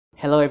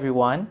Hello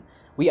everyone,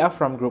 we are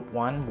from Group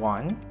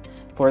 1-1.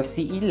 For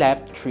CE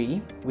Lab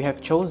 3, we have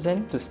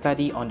chosen to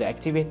study on the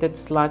activated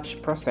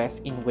sludge process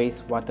in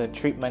wastewater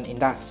treatment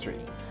industry.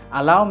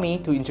 Allow me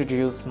to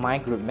introduce my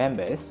group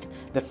members.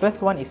 The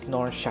first one is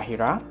Noor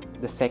Shahira,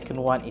 the second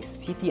one is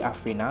Siti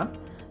Afrina,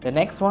 the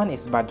next one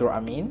is Badr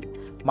Amin,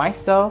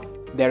 myself,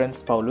 Darren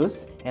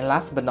Paulus, and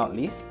last but not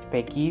least,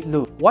 Peggy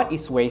Lu. What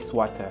is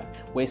wastewater?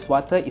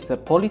 Wastewater is a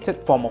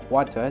polluted form of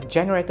water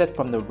generated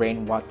from the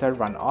rainwater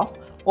runoff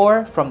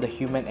or from the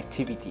human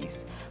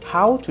activities.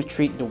 How to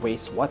treat the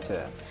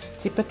wastewater?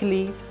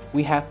 Typically,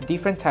 we have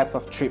different types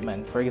of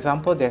treatment. For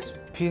example, there's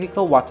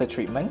physical water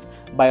treatment,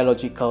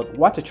 biological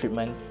water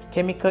treatment,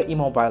 chemical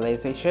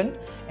immobilization,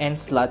 and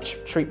sludge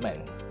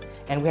treatment.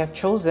 And we have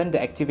chosen the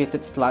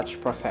activated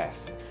sludge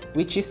process,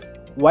 which is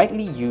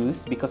widely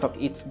used because of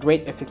its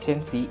great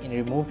efficiency in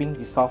removing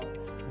dissolved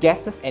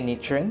gases and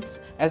nutrients,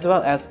 as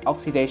well as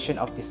oxidation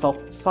of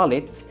dissolved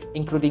solids,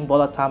 including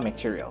volatile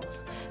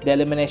materials. The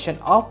elimination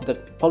of the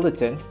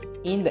pollutants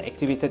in the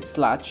activated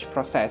sludge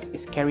process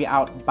is carried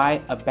out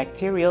by a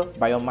bacterial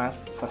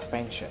biomass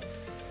suspension.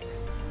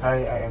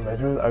 Hi, I am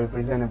Badrul. I will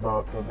present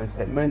about problem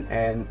statement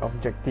and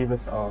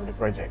objectives of the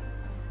project.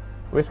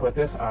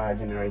 Wastewaters are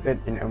generated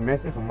in a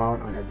massive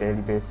amount on a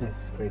daily basis,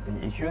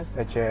 creating issues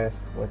such as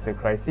water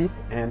crisis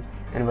and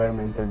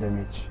environmental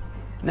damage.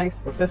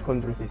 Next, process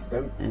control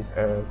system is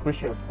a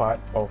crucial part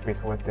of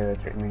wastewater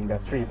treatment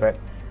industry, but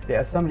there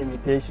are some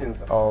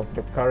limitations of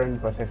the current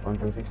process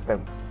control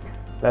system.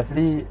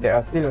 Lastly, there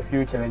are still a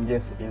few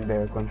challenges in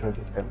the control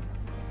system.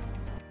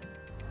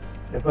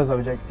 The first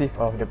objective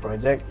of the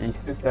project is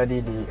to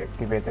study the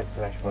activated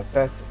sludge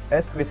process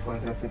as waste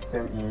control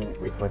system in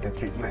wastewater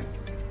treatment.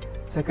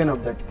 Second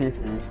objective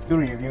is to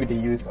review the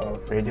use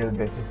of radial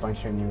basis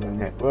function neural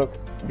network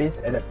based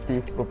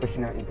adaptive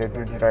proportional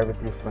integral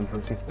derivative control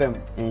system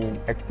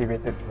in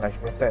activated sludge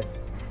process.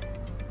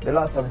 The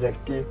last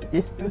objective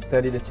is to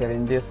study the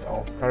challenges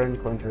of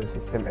current control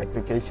system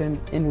application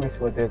in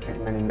wastewater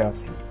treatment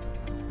industry.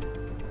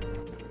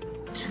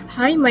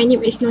 Hi, my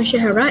name is Noor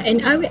Shahira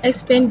and I will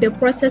explain the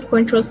process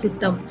control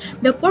system.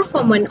 The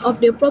performance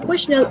of the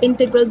proportional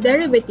integral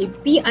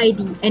derivative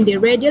PID and the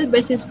radial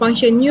basis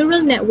function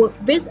neural network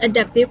based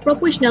adaptive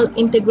proportional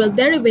integral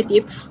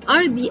derivative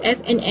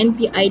RBF and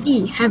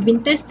NPID have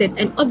been tested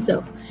and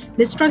observed.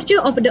 The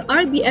structure of the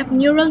RBF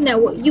neural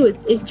network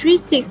used is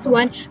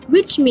 361,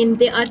 which means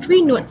there are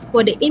 3 nodes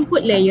for the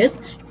input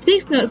layers,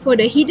 6 nodes for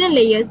the hidden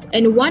layers,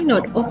 and 1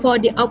 node for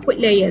the output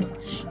layers.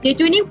 The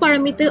tuning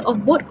parameter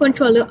of both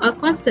controllers are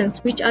constants,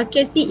 which are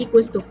Kc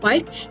equals to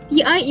 5,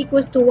 Ti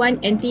equals to 1,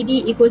 and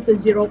Td equals to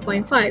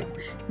 0.5.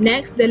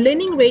 Next, the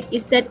learning rate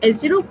is set at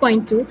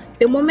 0.2,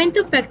 the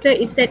momentum factor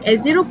is set at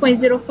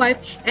 0.05,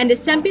 and the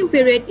sampling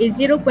period is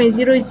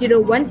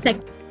 0.001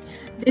 seconds.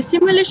 The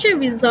simulation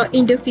result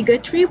in the figure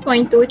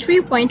 3.2,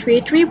 3.3,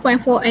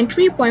 3.4 and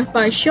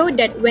 3.5 show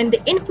that when the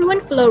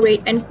influent flow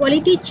rate and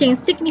quality change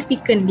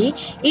significantly,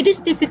 it is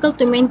difficult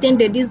to maintain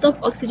the dissolved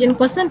oxygen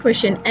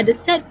concentration at the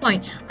set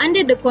point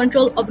under the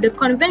control of the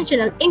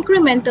conventional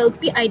incremental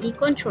PID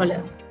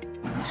controller.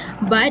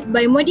 But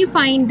by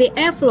modifying the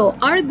airflow,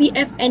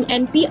 RBF and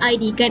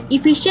NPID can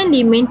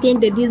efficiently maintain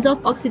the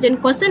dissolved oxygen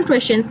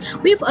concentrations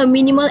with a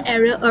minimal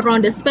error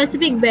around the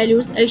specific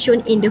values as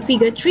shown in the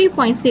figure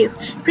 3.6,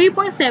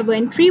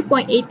 3.7,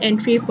 3.8 and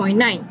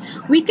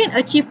 3.9. We can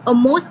achieve a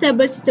more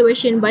stable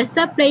situation by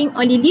supplying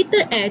only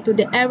little air to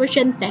the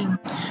aeration tank.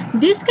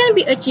 This can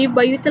be achieved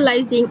by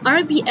utilizing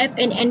RBF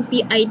and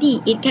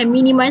NPID. It can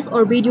minimize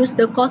or reduce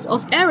the cost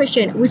of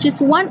aeration, which is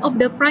one of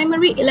the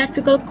primary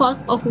electrical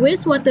costs of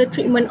wastewater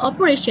treatment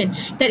operation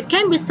that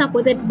can be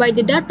supported by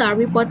the data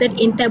reported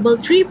in table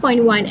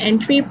 3.1 and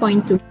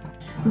 3.2.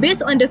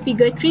 Based on the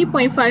figure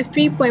 3.5,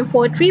 3.4,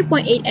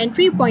 3.8 and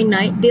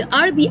 3.9, the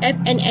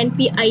RBF and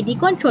NPID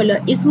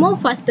controller is more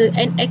faster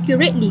and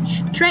accurately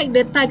track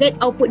the target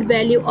output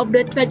value of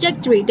the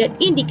trajectory that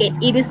indicate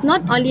it is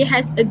not only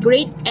has a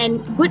great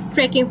and good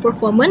tracking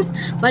performance,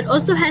 but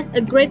also has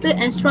a greater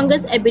and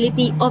strongest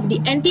ability of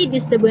the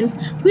anti-disturbance,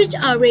 which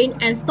are rain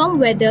and storm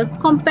weather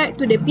compared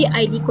to the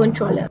PID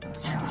controller.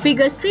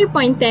 Figures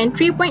 3.10,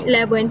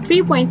 3.11,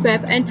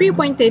 3.12 and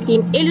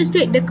 3.13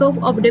 illustrate the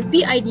curve of the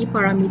PID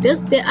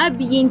parameters that are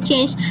being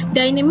changed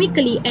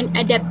dynamically and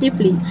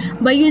adaptively.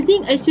 By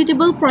using a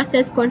suitable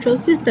process control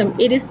system,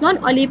 it is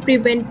not only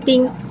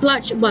preventing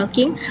sludge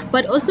bulking,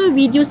 but also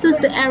reduces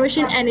the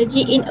aeration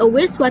energy in a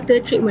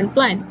wastewater treatment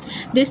plant.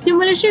 The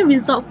simulation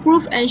result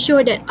prove and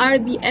show that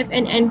RBF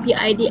and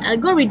NPID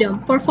algorithm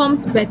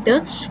performs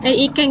better, and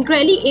it can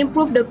greatly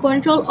improve the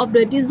control of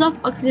the dissolved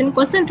oxygen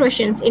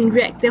concentrations in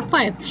reactor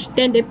 5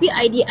 than the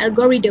PID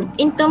algorithm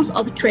in terms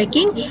of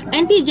tracking,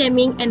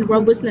 anti-jamming, and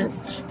robustness.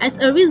 As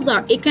a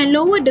result, it can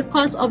lower the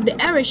cost of the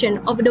aeration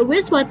of the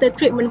wastewater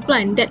treatment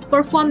plant that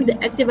perform the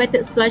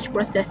activated sludge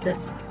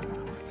processes.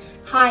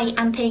 Hi,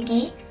 I'm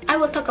Peggy. I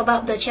will talk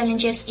about the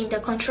challenges in the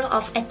control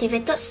of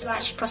activated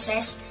sludge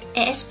process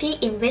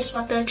ASP in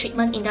wastewater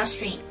treatment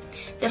industry.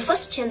 The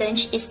first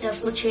challenge is the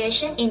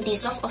fluctuation in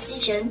dissolved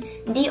oxygen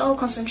 (DO)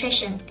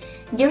 concentration.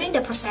 During the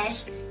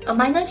process, A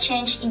minor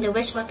change in the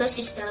wastewater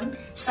system,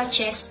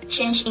 such as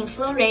change in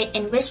flow rate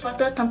and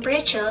wastewater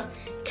temperature,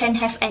 can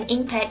have an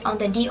impact on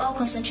the DO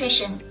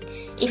concentration.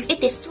 If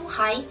it is too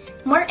high,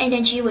 more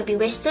energy will be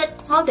wasted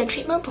while the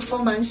treatment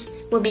performance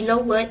will be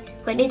lowered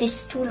when it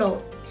is too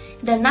low.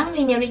 The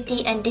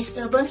non-linearity and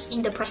disturbance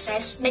in the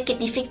process make it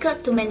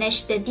difficult to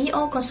manage the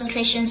DO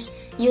concentrations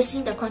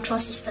using the control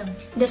system.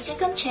 The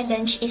second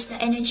challenge is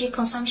the energy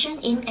consumption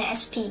in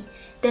ASP.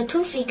 The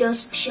two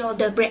figures show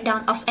the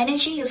breakdown of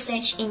energy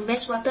usage in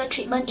wastewater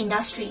treatment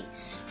industry.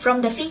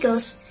 From the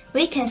figures,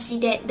 we can see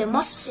that the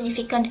most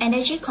significant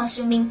energy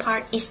consuming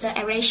part is the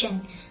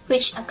aeration,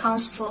 which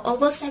accounts for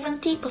over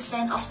 70%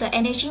 of the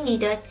energy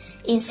needed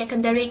in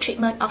secondary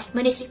treatment of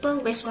municipal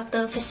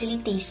wastewater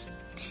facilities.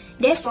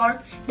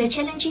 Therefore, the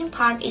challenging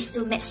part is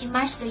to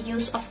maximize the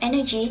use of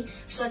energy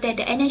so that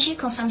the energy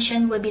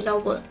consumption will be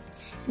lower.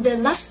 The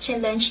last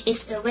challenge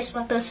is the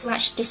wastewater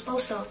sludge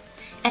disposal.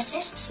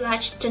 Excess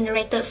sludge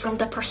generated from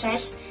the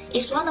process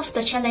is one of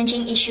the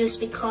challenging issues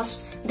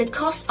because the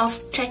cost of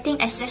treating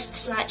excess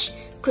sludge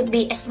could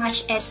be as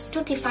much as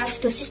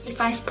 25 to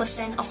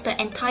 65% of the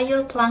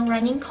entire plant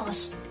running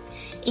cost.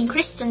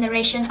 Increased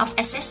generation of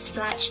excess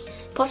sludge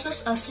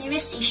poses a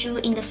serious issue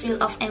in the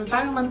field of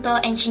environmental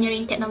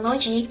engineering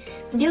technology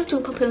due to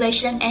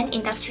population and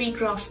industry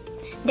growth.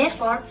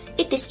 Therefore,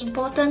 it is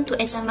important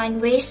to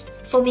examine ways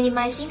for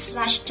minimizing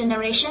sludge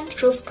generation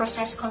through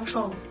process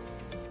control.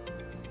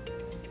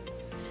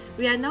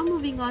 We are now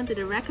moving on to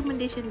the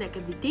recommendation that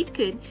can be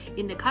taken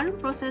in the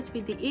current process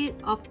with the aid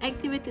of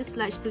activated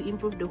sludge to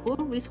improve the whole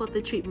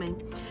wastewater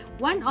treatment.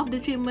 One of the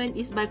treatment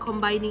is by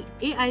combining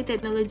AI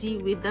technology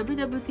with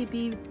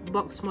WWTP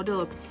box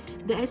model.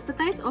 The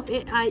expertise of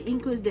AI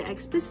includes the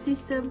expert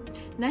system,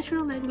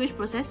 natural language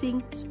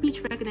processing,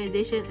 speech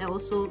recognition, and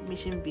also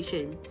machine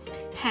vision.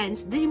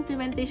 Hence, the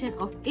implementation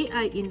of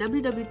AI in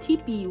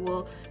WWTP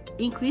will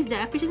increase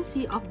the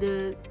efficiency of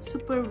the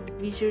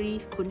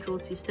supervisory control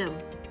system.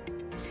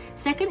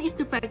 Second is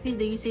to practice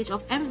the usage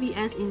of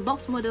MVS in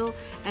box model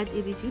as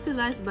it is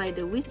utilized by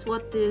the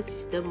wastewater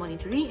system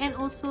monitoring and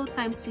also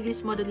time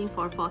series modeling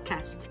for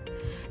forecast.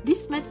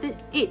 This method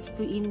aids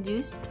to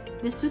induce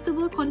the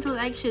suitable control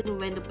action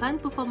when the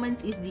plant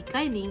performance is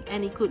declining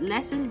and it could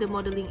lessen the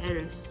modeling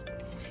errors.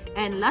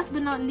 And last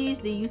but not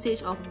least, the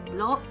usage of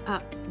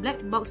black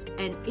box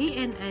and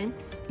ANN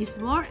is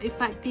more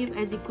effective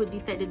as it could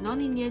detect the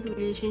nonlinear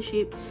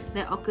relationship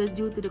that occurs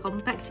due to the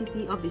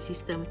complexity of the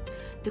system.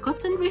 The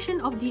concentration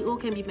of DO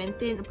can be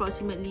maintained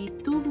approximately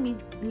 2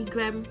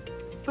 mg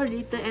per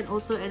liter and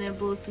also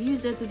enables the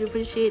user to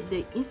differentiate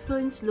the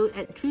influence load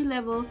at 3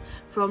 levels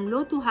from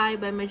low to high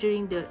by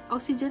measuring the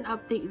oxygen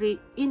uptake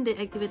rate in the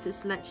activated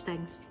sludge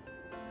tanks.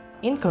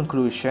 In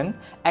conclusion,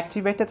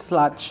 activated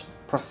sludge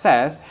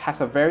process has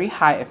a very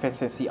high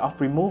efficiency of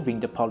removing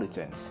the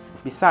pollutants.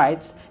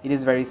 Besides, it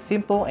is very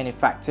simple and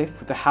effective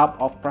with the help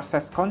of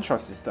process control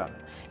system.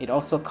 It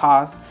also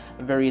costs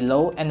very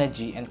low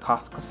energy and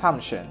cost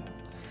consumption.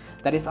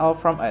 That is all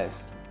from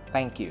us.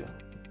 Thank you.